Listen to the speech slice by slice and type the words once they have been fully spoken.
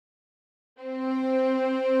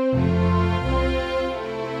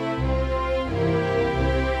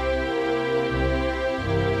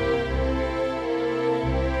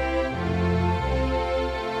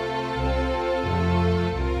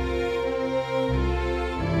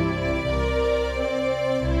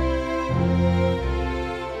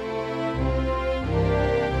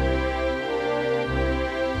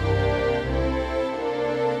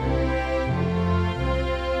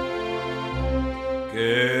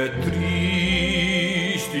Che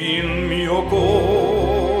tristi il mio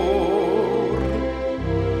cor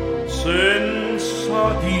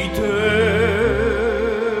senza di te,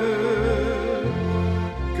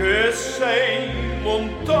 che sei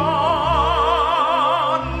lontana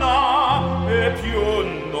e più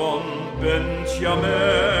non pensi a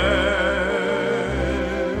me.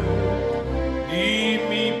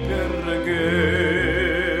 Dimmi perché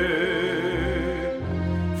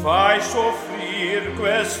fai soffrir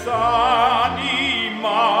quest'anima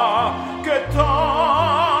che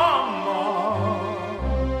t'ama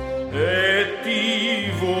e ti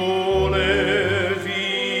vuole vistin.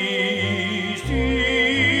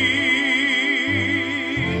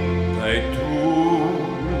 Dai tu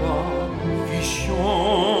la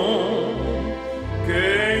vision che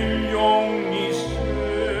in ogni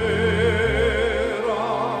sera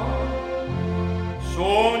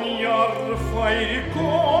sognar fai il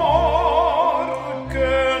cor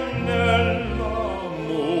che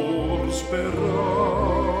nell'amor spera.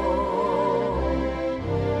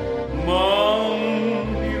 Ma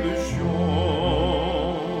un'illusion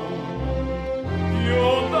più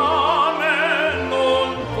da me non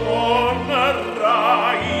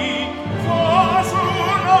tornerai, forse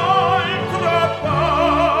un'altra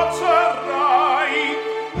passerai,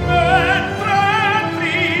 mentre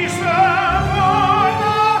triste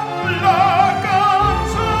vola la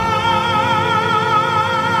canzone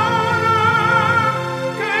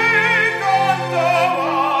che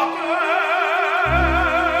cantava te.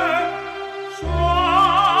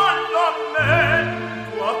 Solamente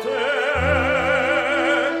a te,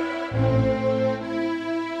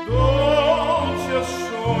 dolce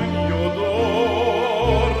sogno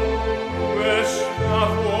d'or, questa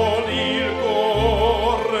vuole il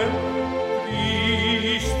cor,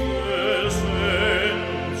 triste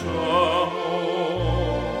senza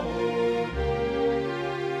amor.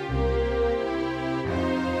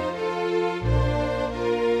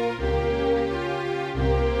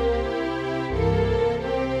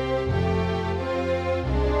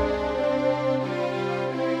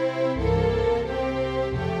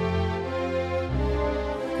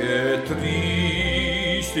 Che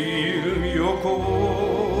tristi il mio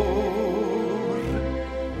cor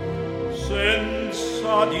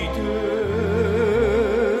senza di te,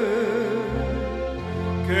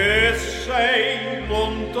 che sei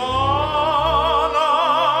lontana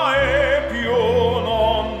e più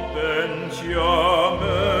non pensi a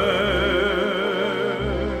me.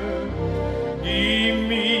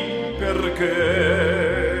 Dimmi perché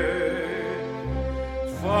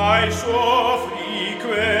fai soffrire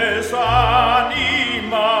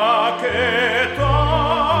quest'anima